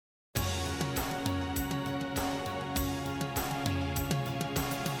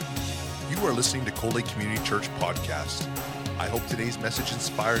You are listening to Cold Lake Community Church Podcast. I hope today's message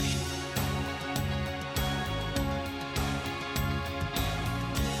inspires you.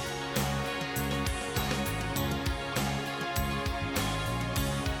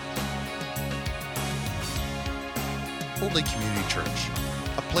 Cold Lake Community Church,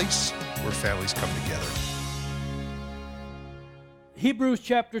 a place where families come together. Hebrews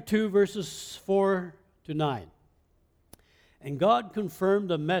chapter 2, verses 4 to 9. And God confirmed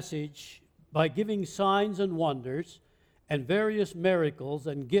a message by giving signs and wonders and various miracles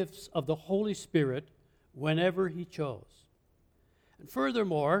and gifts of the Holy Spirit whenever He chose. And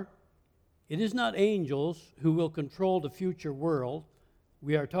furthermore, it is not angels who will control the future world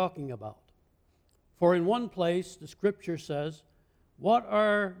we are talking about. For in one place, the Scripture says, "What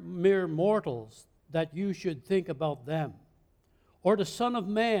are mere mortals that you should think about them? Or the Son of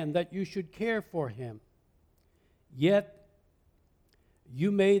Man that you should care for him? Yet you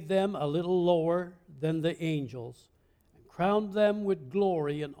made them a little lower than the angels and crowned them with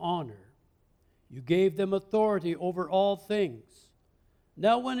glory and honor. You gave them authority over all things."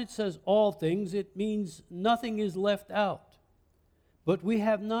 Now when it says all things, it means nothing is left out. But we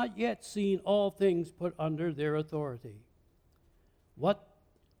have not yet seen all things put under their authority. What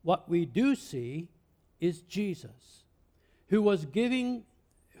we do see is Jesus, who was given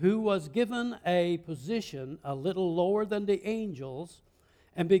a position a little lower than the angels,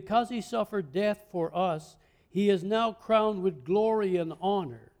 and because He suffered death for us, He is now crowned with glory and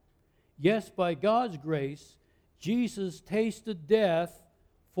honor. Yes, by God's grace, Jesus tasted death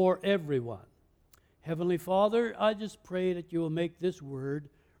for everyone. Heavenly Father, I just pray that You will make this word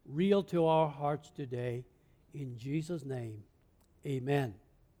real to our hearts today. In Jesus' name, amen.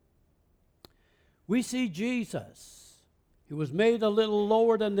 We see Jesus, who was made a little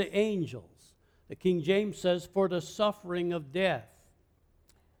lower than the angels. The King James says, for the suffering of death.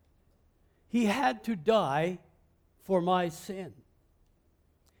 He had to die for my sin.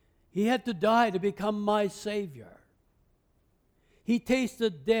 He had to die to become my Savior. He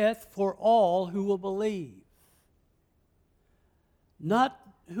tasted death for all who will believe. Not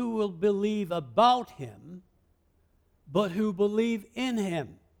who will believe about Him, but who believe in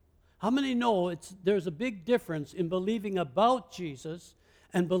Him. How many know there's a big difference in believing about Jesus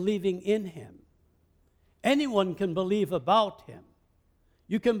and believing in Him? Anyone can believe about Him.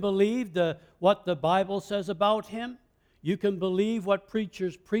 You can believe what the Bible says about Him. You can believe what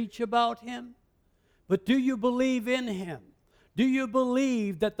preachers preach about Him. But do you believe in Him? Do you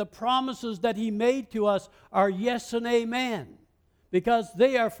believe that the promises that He made to us are yes and amen? Because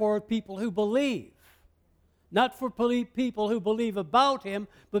they are for people who believe. Not for people who believe about Him,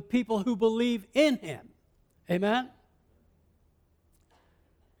 but people who believe in Him. Amen?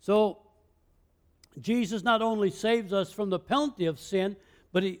 So, Jesus not only saves us from the penalty of sin,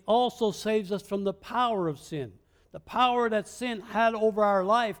 but He also saves us from the power of sin. The power that sin had over our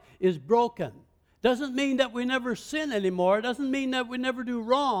life is broken. Doesn't mean that we never sin anymore. It doesn't mean that we never do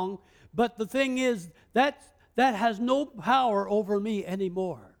wrong. But the thing is, that has no power over me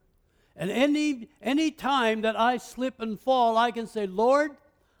anymore. And any time that I slip and fall, I can say, Lord,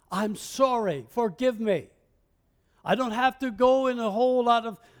 I'm sorry. Forgive me. I don't have to go in a whole lot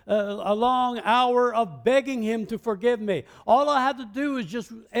of a long hour of begging Him to forgive me. All I have to do is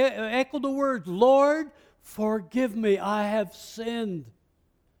just echo the words, Lord, forgive me. I have sinned.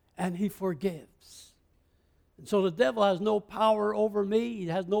 And He forgives. And so the devil has no power over me. He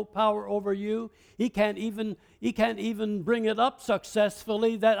has no power over you. He can't even bring it up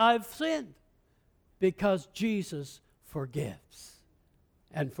successfully that I've sinned, because Jesus forgives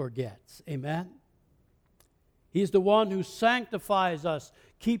and forgets. Amen? He's the one who sanctifies us,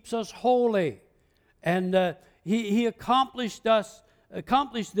 keeps us holy, and He accomplished this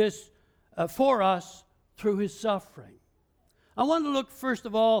for us through His suffering. I want to look first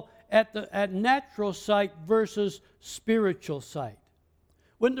of all at natural sight versus spiritual sight.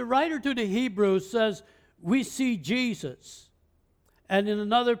 When the writer to the Hebrews says, we see Jesus, and in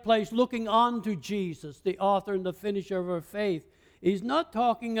another place, looking on to Jesus, the author and the finisher of our faith, he's not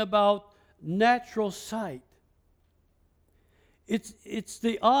talking about natural sight. It's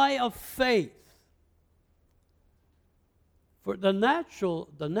the eye of faith. For the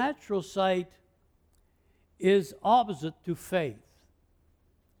natural sight is opposite to faith.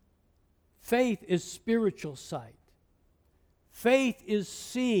 Faith is spiritual sight. Faith is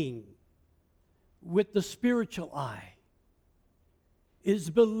seeing with the spiritual eye. Is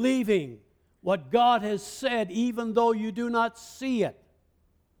believing what God has said even though you do not see it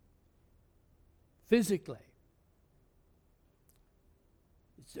physically.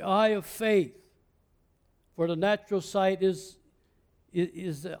 It's the eye of faith. For the natural sight is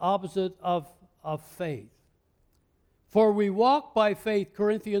is the opposite of faith. For we walk by faith,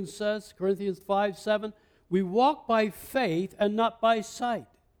 Corinthians 5:7, we walk by faith and not by sight.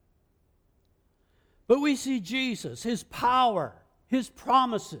 But we see Jesus, his power, his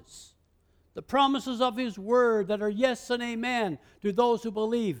promises, the promises of his word that are yes and amen to those who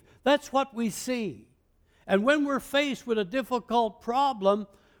believe. That's what we see. And when we're faced with a difficult problem,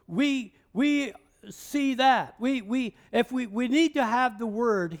 we see that. We need to have the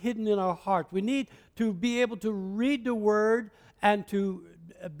word hidden in our heart. We need to be able to read the word and to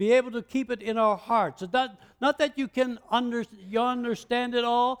be able to keep it in our hearts. Not that you can understand it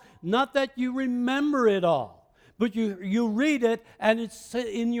all, not that you remember it all, but you read it and it's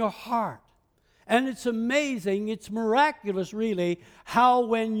in your heart. And it's amazing, it's miraculous really, how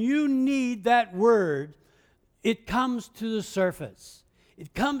when you need that word, it comes to the surface.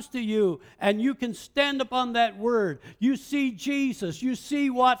 It comes to you, and you can stand upon that word. You see Jesus. You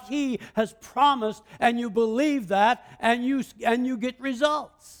see what he has promised, and you believe that, and you get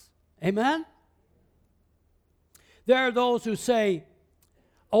results. Amen? There are those who say,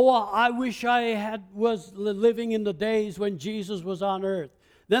 oh, I wish I was living in the days when Jesus was on earth.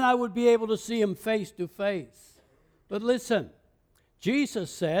 Then I would be able to see him face to face. But listen,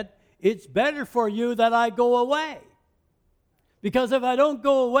 Jesus said, it's better for you that I go away. Because if I don't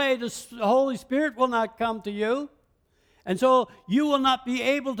go away, the Holy Spirit will not come to you. And so you will not be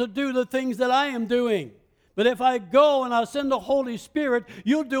able to do the things that I am doing. But if I go and I'll send the Holy Spirit,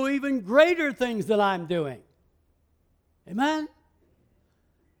 you'll do even greater things than I'm doing. Amen?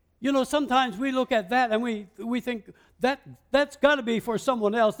 You know, sometimes we look at that and we think, that's got to be for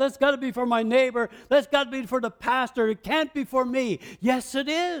someone else. That's got to be for my neighbor. That's got to be for the pastor. It can't be for me. Yes, it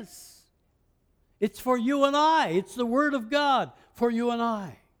is. It's for you and I. It's the Word of God for you and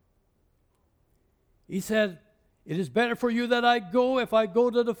I. He said, it is better for you that I go. If I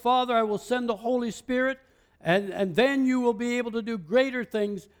go to the Father, I will send the Holy Spirit, and then you will be able to do greater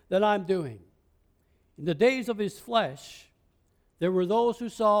things than I'm doing. In the days of his flesh, there were those who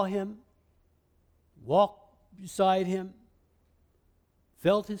saw him, walked beside him,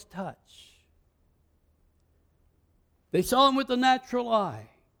 felt his touch. They saw him with the natural eye.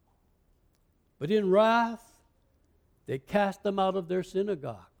 But in wrath, they cast them out of their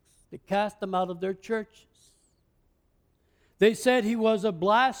synagogues. They cast them out of their churches. They said he was a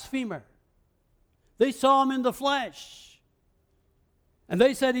blasphemer. They saw him in the flesh. And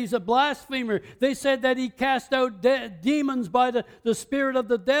they said he's a blasphemer. They said that he cast out demons by the spirit of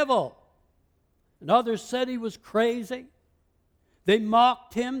the devil. And others said he was crazy. They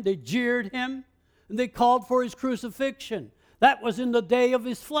mocked him. They jeered him. And they called for his crucifixion. That was in the day of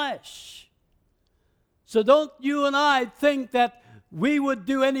his flesh. So don't you and I think that we would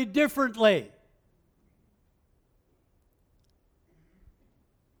do any differently.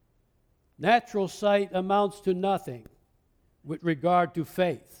 Natural sight amounts to nothing with regard to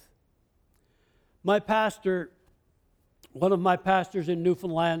faith. My pastor, one of my pastors in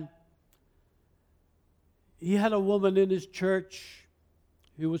Newfoundland, he had a woman in his church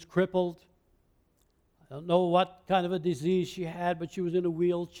who was crippled. I don't know what kind of a disease she had, but she was in a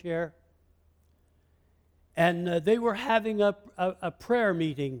wheelchair. And they were having a prayer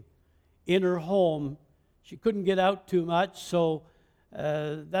meeting in her home. She couldn't get out too much, so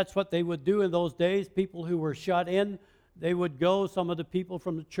that's what they would do in those days. People who were shut in, they would go. Some of the people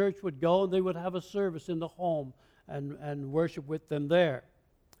from the church would go, and they would have a service in the home and worship with them there.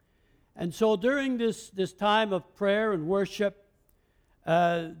 And so during this time of prayer and worship,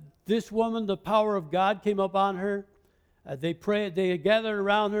 this woman, the power of God came upon her. They prayed. They gathered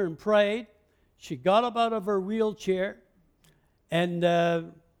around her and prayed. She got up out of her wheelchair and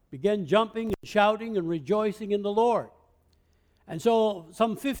began jumping and shouting and rejoicing in the Lord. And so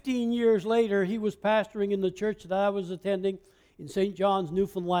some 15 years later, he was pastoring in the church that I was attending in St. John's,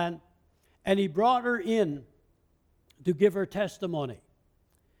 Newfoundland, and he brought her in to give her testimony.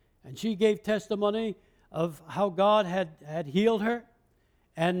 And she gave testimony of how God had healed her,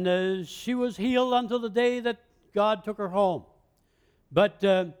 and she was healed until the day that God took her home. But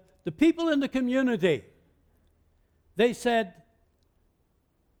the people in the community, they said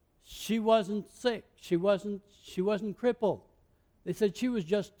she wasn't sick. She wasn't crippled. They said she was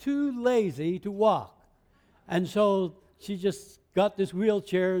just too lazy to walk. And so she just got this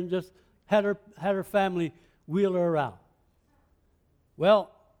wheelchair and just had her family wheel her around.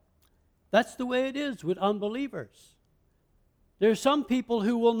 Well, that's the way it is with unbelievers. There's some people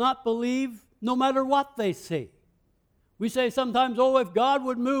who will not believe no matter what they see. We say sometimes, oh, if God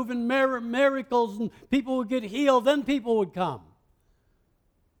would move in miracles and people would get healed, then people would come.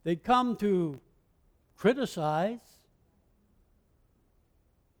 They'd come to criticize.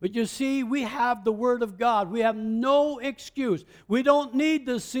 But you see, we have the Word of God. We have no excuse. We don't need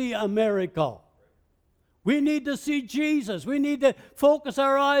to see a miracle. We need to see Jesus. We need to focus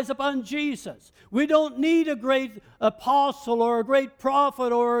our eyes upon Jesus. We don't need a great apostle or a great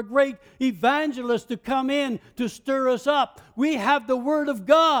prophet or a great evangelist to come in to stir us up. We have the Word of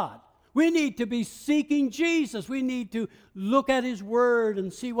God. We need to be seeking Jesus. We need to look at His Word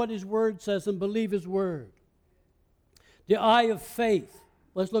and see what His Word says and believe His Word. The eye of faith.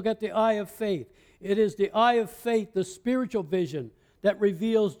 Let's look at the eye of faith. It is the eye of faith, the spiritual vision that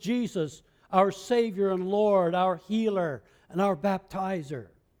reveals Jesus, our Savior and Lord, our healer and our baptizer.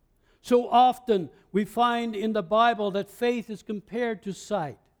 So often we find in the Bible that faith is compared to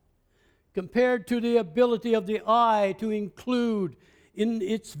sight, compared to the ability of the eye to include in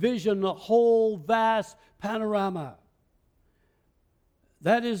its vision a whole vast panorama.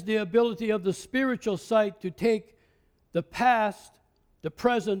 That is the ability of the spiritual sight to take the past, the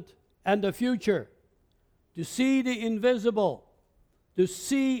present, and the future, to see the invisible, to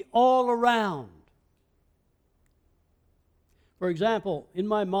see all around. For example, in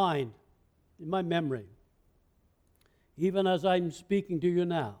my mind, in my memory, even as I'm speaking to you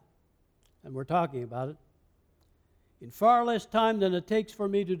now, and we're talking about it, in far less time than it takes for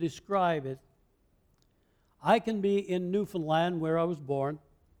me to describe it, I can be in Newfoundland, where I was born,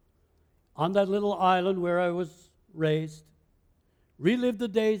 on that little island where I was raised, relive the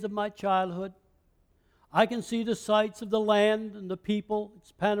days of my childhood. I can see the sights of the land and the people,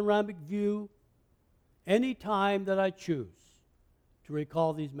 its panoramic view, any time that I choose to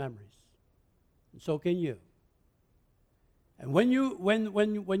recall these memories. And so can you. And when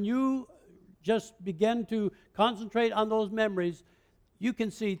you just begin to concentrate on those memories, you can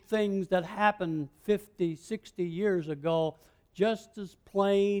see things that happened 50, 60 years ago just as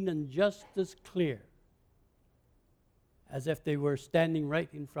plain and just as clear as if they were standing right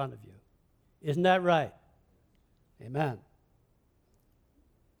in front of you. Isn't that right? Amen.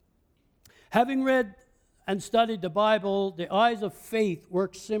 Having read and studied the Bible, the eyes of faith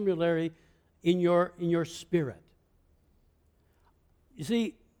work similarly in your spirit. You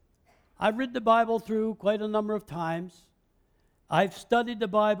see, I've read the Bible through quite a number of times. I've studied the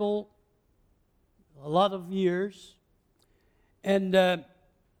Bible a lot of years. And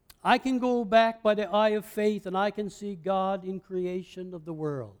I can go back by the eye of faith and I can see God in creation of the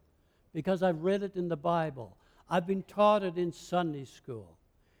world because I've read it in the Bible. I've been taught it in Sunday school.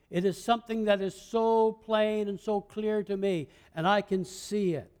 It is something that is so plain and so clear to me, and I can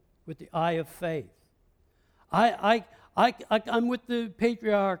see it with the eye of faith. I'm with the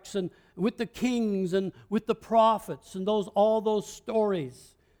patriarchs and with the kings and with the prophets and all those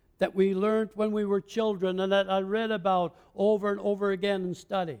stories that we learned when we were children and that I read about over and over again and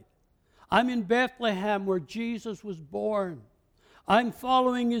studied. I'm in Bethlehem where Jesus was born. I'm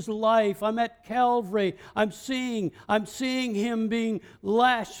following his life. I'm at Calvary. I'm seeing him being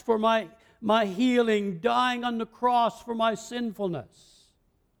lashed for my healing, dying on the cross for my sinfulness.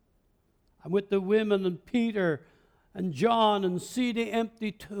 I'm with the women and Peter and John and see the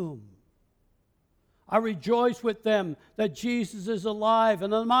empty tomb. I rejoice with them that Jesus is alive.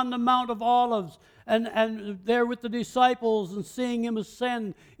 And I'm on the Mount of Olives and there with the disciples and seeing him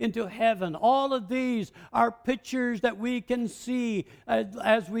ascend into heaven. All of these are pictures that we can see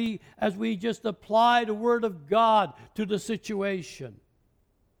as we just apply the Word of God to the situation.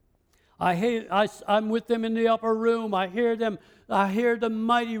 I'm with them in the upper room. I hear the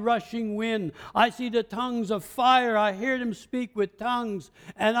mighty rushing wind. I see the tongues of fire. I hear them speak with tongues.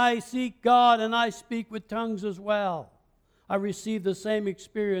 And I seek God and I speak with tongues as well. I receive the same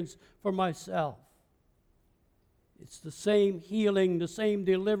experience for myself. It's the same healing, the same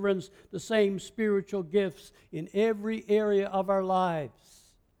deliverance, the same spiritual gifts in every area of our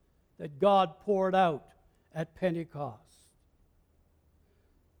lives that God poured out at Pentecost.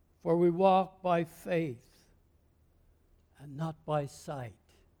 For we walk by faith and not by sight.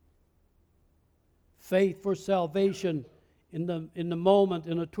 Faith for salvation in the moment,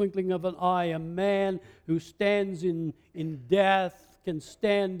 in a twinkling of an eye. A man who stands in death can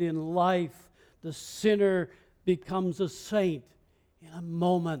stand in life. The sinner becomes a saint in a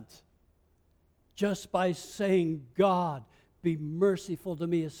moment just by saying, God, be merciful to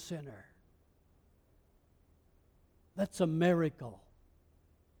me, a sinner. That's a miracle.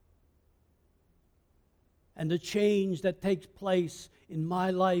 And the change that takes place in my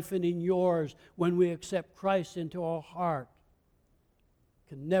life and in yours when we accept Christ into our heart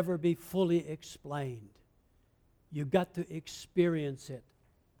can never be fully explained. You've got to experience it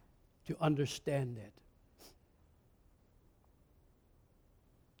to understand it.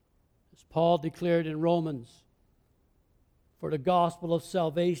 As Paul declared in Romans For the gospel of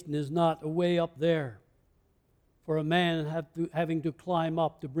salvation is not way up there for a man having to climb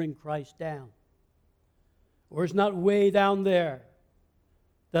up to bring Christ down. Or it's not way down there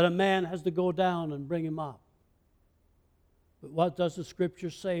that a man has to go down and bring him up. But what does the Scripture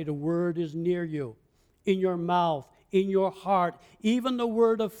say? The word is near you, in your mouth, in your heart, even the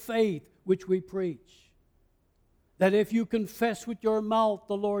word of faith which we preach. That if you confess with your mouth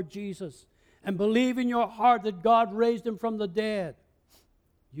the Lord Jesus and believe in your heart that God raised him from the dead,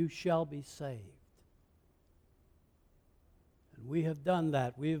 you shall be saved. And we have done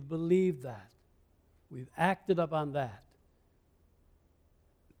that. We have believed that. We've acted upon that.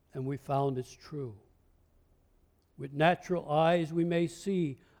 And we found it's true. With natural eyes, we may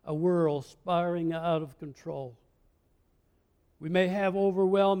see a world spiraling out of control. We may have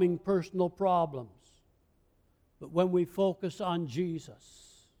overwhelming personal problems. But when we focus on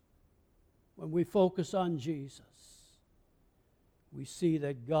Jesus, we see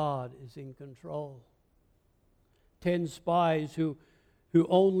that God is in control. 10 spies who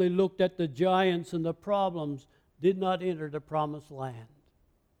only looked at the giants and the problems did not enter the promised land.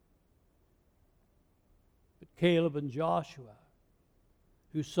 But Caleb and Joshua,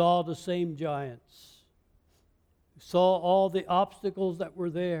 who saw the same giants, who saw all the obstacles that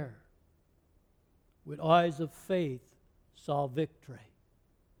were there, with eyes of faith, saw victory.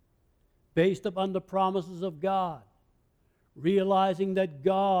 Based upon the promises of God, realizing that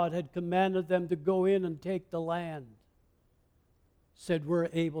God had commanded them to go in and take the land, said, we're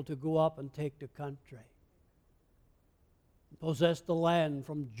able to go up and take the country, possess the land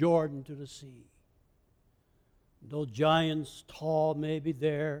from Jordan to the sea. Though giants tall may be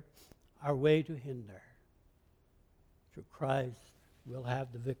there, our way to hinder. Through Christ, we'll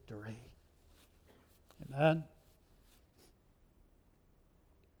have the victory. Amen.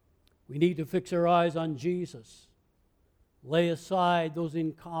 We need to fix our eyes on Jesus. Lay aside those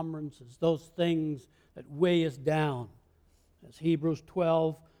encumbrances, those things that weigh us down. As Hebrews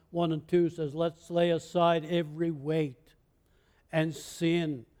 12, 1 and 2 says, let's lay aside every weight and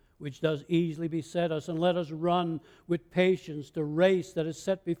sin which does easily beset us, and let us run with patience the race that is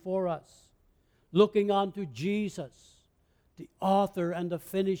set before us, looking unto Jesus, the author and the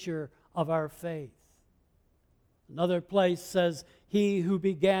finisher of our faith. Another place says, he who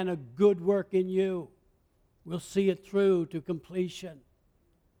began a good work in you will see it through to completion.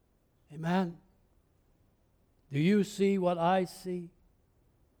 Amen. Do you see what I see?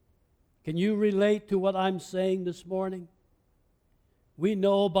 Can you relate to what I'm saying this morning? We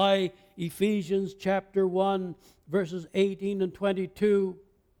know by Ephesians chapter 1, verses 18 and 22,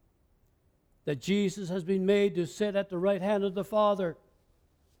 that Jesus has been made to sit at the right hand of the Father.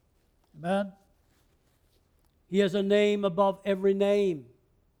 Amen. He has a name above every name.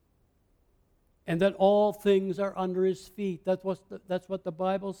 And that all things are under his feet. That's what the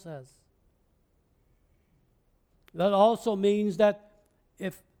Bible says. That also means that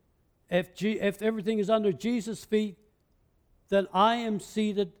if everything is under Jesus' feet, then I am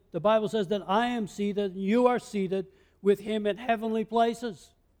seated. The Bible says that I am seated, and you are seated with him in heavenly places.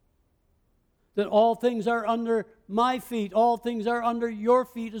 That all things are under my feet. All things are under your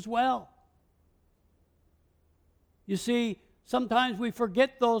feet as well. You see, sometimes we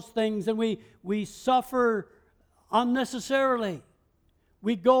forget those things and we suffer unnecessarily.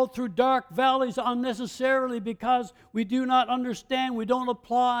 We go through dark valleys unnecessarily because we do not understand, we don't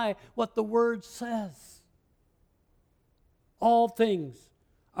apply what the Word says. All things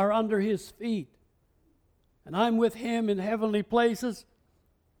are under his feet. And I'm with him in heavenly places.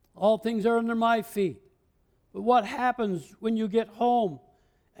 All things are under my feet. But what happens when you get home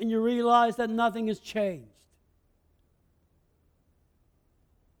and you realize that nothing has changed?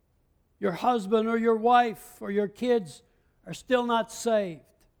 Your husband or your wife or your kids are still not saved.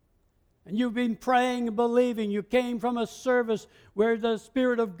 And you've been praying and believing. You came from a service where the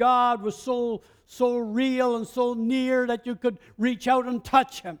Spirit of God was so real and so near that you could reach out and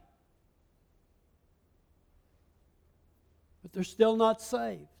touch him. But they're still not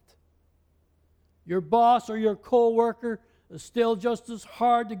saved. Your boss or your co-worker is still just as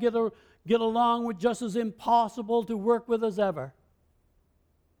hard to get along with, just as impossible to work with as ever.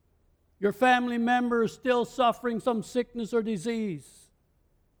 Your family member is still suffering some sickness or disease.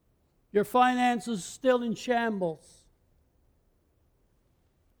 Your finances still in shambles.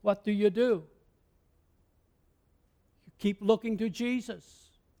 What do? You keep looking to Jesus.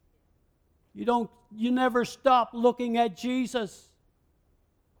 You never stop looking at Jesus.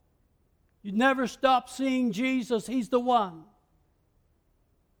 You never stop seeing Jesus. He's the one.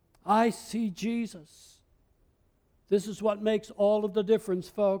 I see Jesus. This is what makes all of the difference,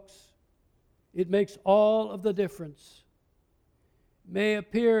 folks. It makes all of the difference. may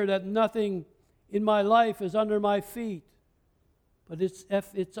appear that nothing in my life is under my feet, but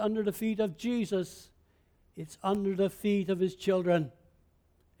if it's under the feet of Jesus, it's under the feet of His children.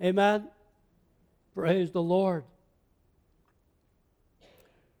 Amen? Praise the Lord.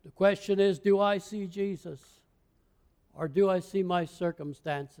 The question is, do I see Jesus, or do I see my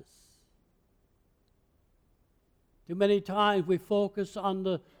circumstances? Too many times we focus on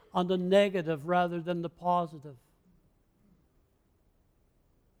the negative rather than the positive.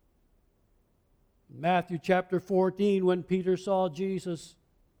 Matthew chapter 14, when Peter saw Jesus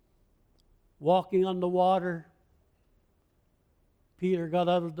walking on the water, Peter got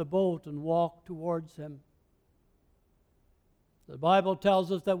out of the boat and walked towards him. The Bible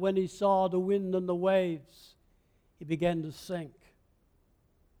tells us that when he saw the wind and the waves, he began to sink.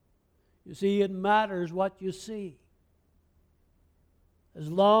 You see, it matters what you see. As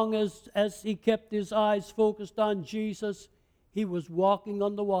long as he kept his eyes focused on Jesus, he was walking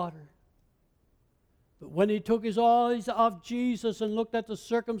on the water. But when he took his eyes off Jesus and looked at the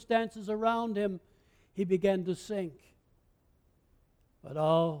circumstances around him, he began to sink. But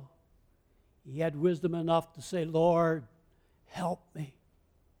he had wisdom enough to say, Lord, help me.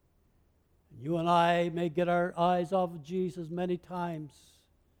 And you and I may get our eyes off of Jesus many times.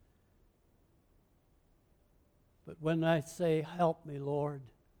 But when I say, help me, Lord,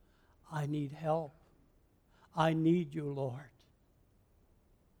 I need help. I need you, Lord.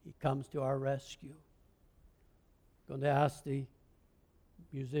 He comes to our rescue. I'm going to ask the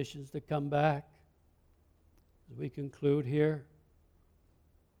musicians to come back as we conclude here.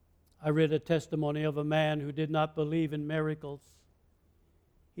 I read a testimony of a man who did not believe in miracles.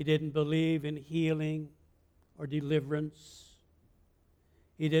 He didn't believe in healing or deliverance.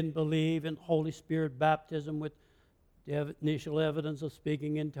 He didn't believe in Holy Spirit baptism with the initial evidence of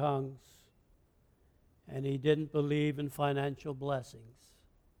speaking in tongues. And he didn't believe in financial blessings.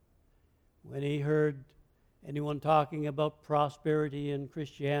 When he heard anyone talking about prosperity in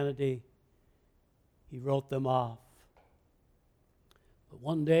Christianity, he wrote them off. But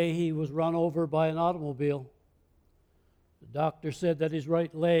one day he was run over by an automobile. The doctor said that his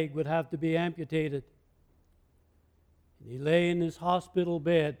right leg would have to be amputated. And he lay in his hospital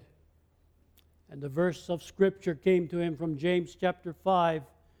bed, and the verse of Scripture came to him from James chapter 5,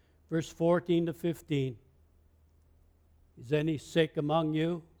 verse 14 to 15. Is any sick among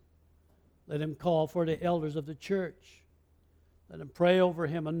you? Let him call for the elders of the church. Let him pray over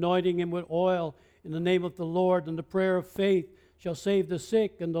him, anointing him with oil in the name of the Lord, and the prayer of faith shall save the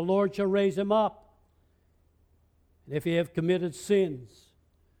sick, and the Lord shall raise him up. And if he have committed sins,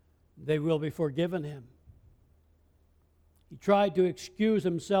 they will be forgiven him. He tried to excuse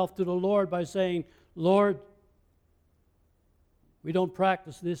himself to the Lord by saying, Lord, we don't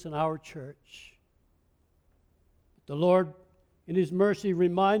practice this in our church. But the Lord, in His mercy,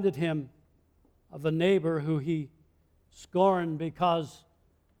 reminded him of a neighbor who he scorned because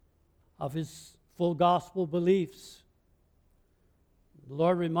of his full gospel beliefs. The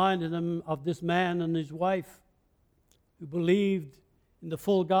Lord reminded him of this man and his wife who believed in the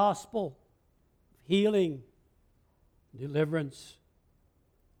full gospel of healing, deliverance.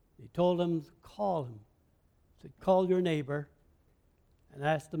 He told him to call him. He said, call your neighbor and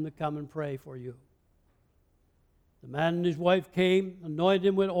ask them to come and pray for you. The man and his wife came, anointed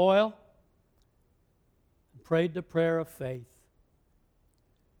him with oil, and prayed the prayer of faith.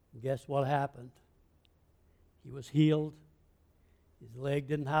 And guess what happened? He was healed. His leg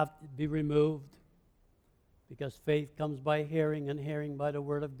didn't have to be removed because faith comes by hearing, and hearing by the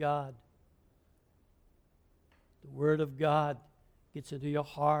Word of God. The Word of God gets into your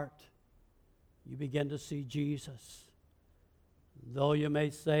heart. You begin to see Jesus. Though you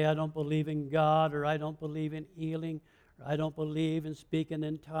may say, I don't believe in God, or I don't believe in healing, or I don't believe in speaking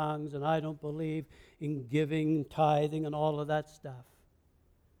in tongues, and I don't believe in giving, tithing, and all of that stuff.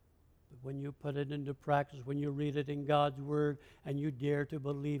 But when you put it into practice, when you read it in God's Word, and you dare to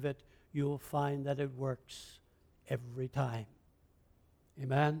believe it, you will find that it works every time.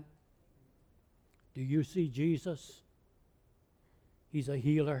 Amen? Do you see Jesus? He's a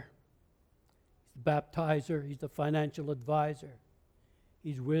healer. He's the baptizer. He's the financial advisor.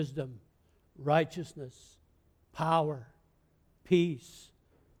 He's wisdom, righteousness, power, peace,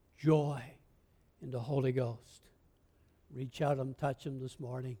 joy in the Holy Ghost. Reach out and touch Him this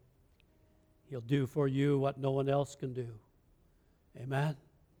morning. He'll do for you what no one else can do. Amen?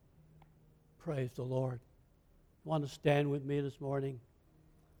 Praise the Lord. Want to stand with me this morning?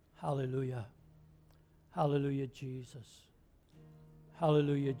 Hallelujah. Hallelujah, Jesus.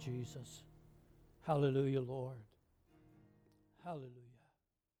 Hallelujah, Jesus. Hallelujah, Lord. Hallelujah.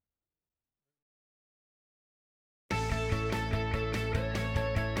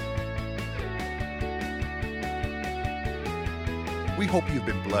 We hope you've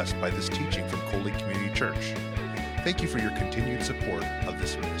been blessed by this teaching from Cold Lake Community Church. Thank you for your continued support of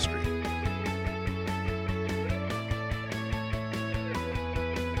this ministry.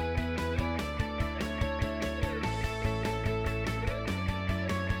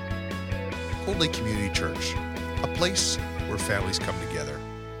 Cold Lake Community Church, a place where families come together.